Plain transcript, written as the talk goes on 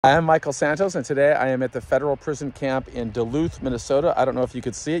I am Michael Santos, and today I am at the federal prison camp in Duluth, Minnesota. I don't know if you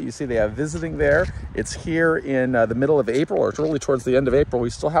could see it. You see they have visiting there. It's here in the middle of April, or it's really towards the end of April. We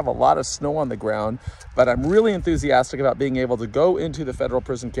still have a lot of snow on the ground, but I'm really enthusiastic about being able to go into the federal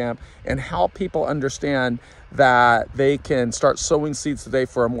prison camp and help people understand that they can start sowing seeds today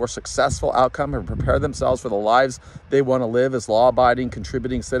for a more successful outcome and prepare themselves for the lives they want to live as law-abiding,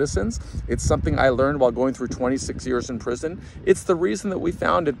 contributing citizens. It's something I learned while going through 26 years in prison. It's the reason that we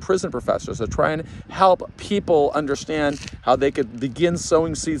founded Prison Professors, to try and help people understand how they could begin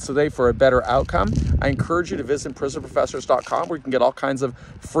sowing seeds today for a better outcome. I encourage you to visit prisonprofessors.com, where you can get all kinds of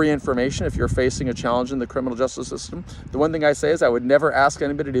free information if you're facing a challenge in the criminal justice system. The one thing I say is I would never ask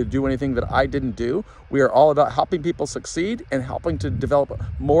anybody to do anything that I didn't do. We are all about helping people succeed and helping to develop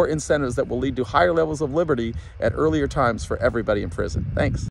more incentives that will lead to higher levels of liberty at earlier times for everybody in prison. Thanks.